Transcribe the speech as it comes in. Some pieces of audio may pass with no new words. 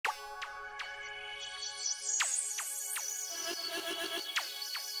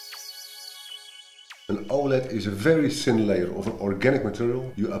An OLED is a very thin layer of an organic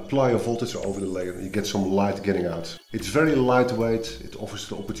material. You apply a voltage over the layer and you get some light getting out. It's very lightweight. It offers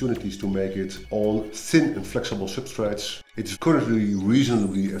the opportunities to make it on thin and flexible substrates. It's currently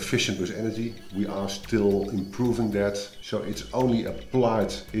reasonably efficient with energy. We are still improving that, so it's only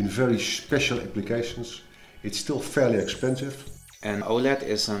applied in very special applications. It's still fairly expensive. An OLED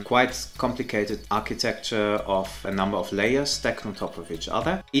is a quite complicated architecture of a number of layers stacked on top of each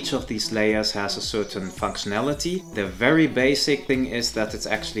other. Each of these layers has a certain functionality. The very basic thing is that it's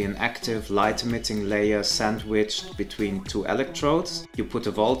actually an active light-emitting layer sandwiched between two electrodes. You put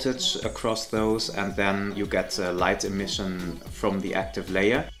a voltage across those and then you get a light emission from the active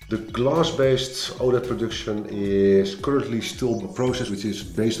layer. The glass-based OLED production is currently still a process which is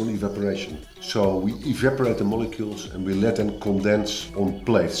based on evaporation. So we evaporate the molecules and we let them condense on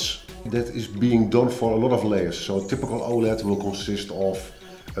plates. That is being done for a lot of layers. So a typical OLED will consist of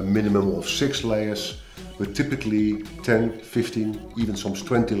a minimum of 6 layers, but typically 10, 15, even some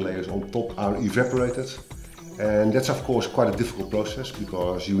 20 layers on top are evaporated. And that's of course quite a difficult process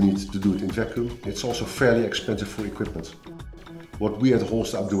because you need to do it in vacuum. It's also fairly expensive for equipment. What we at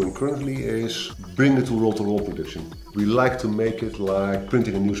Holster are doing currently is bring it to roll production. We like to make it like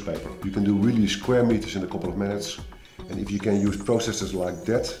printing a newspaper. You can do really square meters in a couple of minutes, and if you can use processes like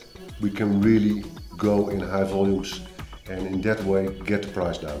that, we can really go in high volumes and in that way get the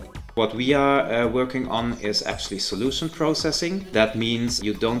price down. What we are working on is actually solution processing. That means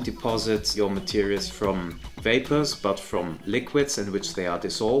you don't deposit your materials from vapors but from liquids in which they are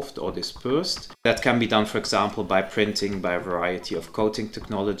dissolved or dispersed. That can be done, for example, by printing by a variety of coating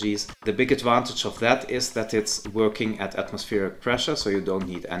technologies. The big advantage of that is that it's working at atmospheric pressure, so you don't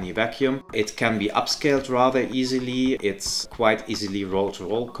need any vacuum. It can be upscaled rather easily. It's quite easily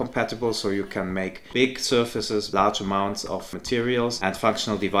roll-to-roll compatible, so you can make big surfaces, large amounts of materials and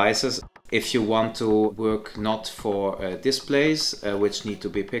functional devices. If you want to work not for displays, which need to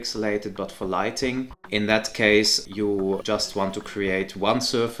be pixelated, but for lighting, in that case you just want to create one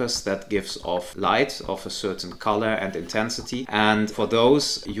surface that gives off light of a certain color and intensity, and for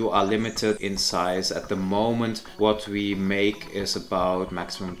those you are limited in size. At the moment what we make is about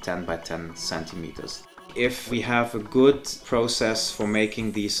maximum 10 by 10 centimeters. If we have a good process for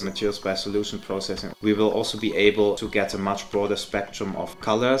making these materials by solution processing, we will also be able to get a much broader spectrum of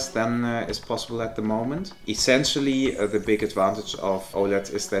colors than is possible at the moment. Essentially, the big advantage of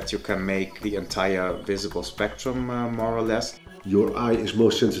OLED is that you can make the entire visible spectrum more or less. Your eye is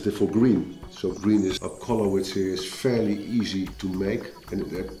most sensitive for green. So green is a color which is fairly easy to make and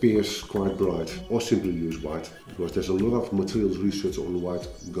it appears quite bright. Or simply use white, because there's a lot of materials research on white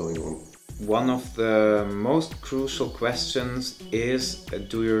going on. One of the most crucial questions is,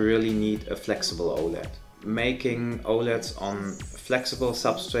 do you really need a flexible OLED? Making OLEDs on flexible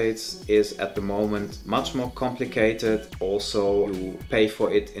substrates is at the moment much more complicated. Also, you pay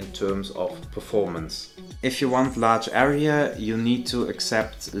for it in terms of performance. If you want large area, you need to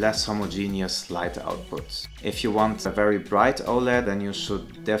accept less homogeneous light outputs. If you want a very bright OLED, then you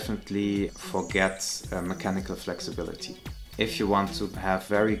should definitely forget mechanical flexibility. If you want to have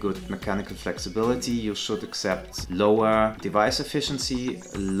very good mechanical flexibility, you should accept lower device efficiency,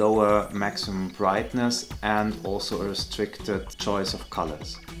 lower maximum brightness, and also a restricted choice of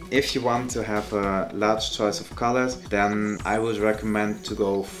colors. If you want to have a large choice of colors, then I would recommend to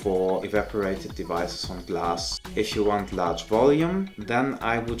go for evaporated devices on glass. If you want large volume, then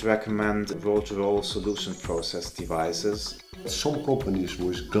I would recommend roll-to-roll solution process devices. Some companies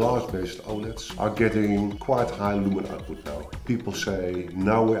with glass-based OLEDs are getting quite high lumen output now. People say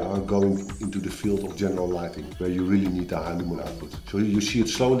now we are going into the field of general lighting, where you really need a high lumen output. So you see it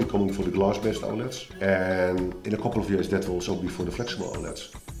slowly coming for the glass-based OLEDs, and in a couple of years that will also be for the flexible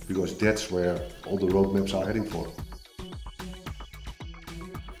OLEDs, because that's where all the roadmaps are heading for.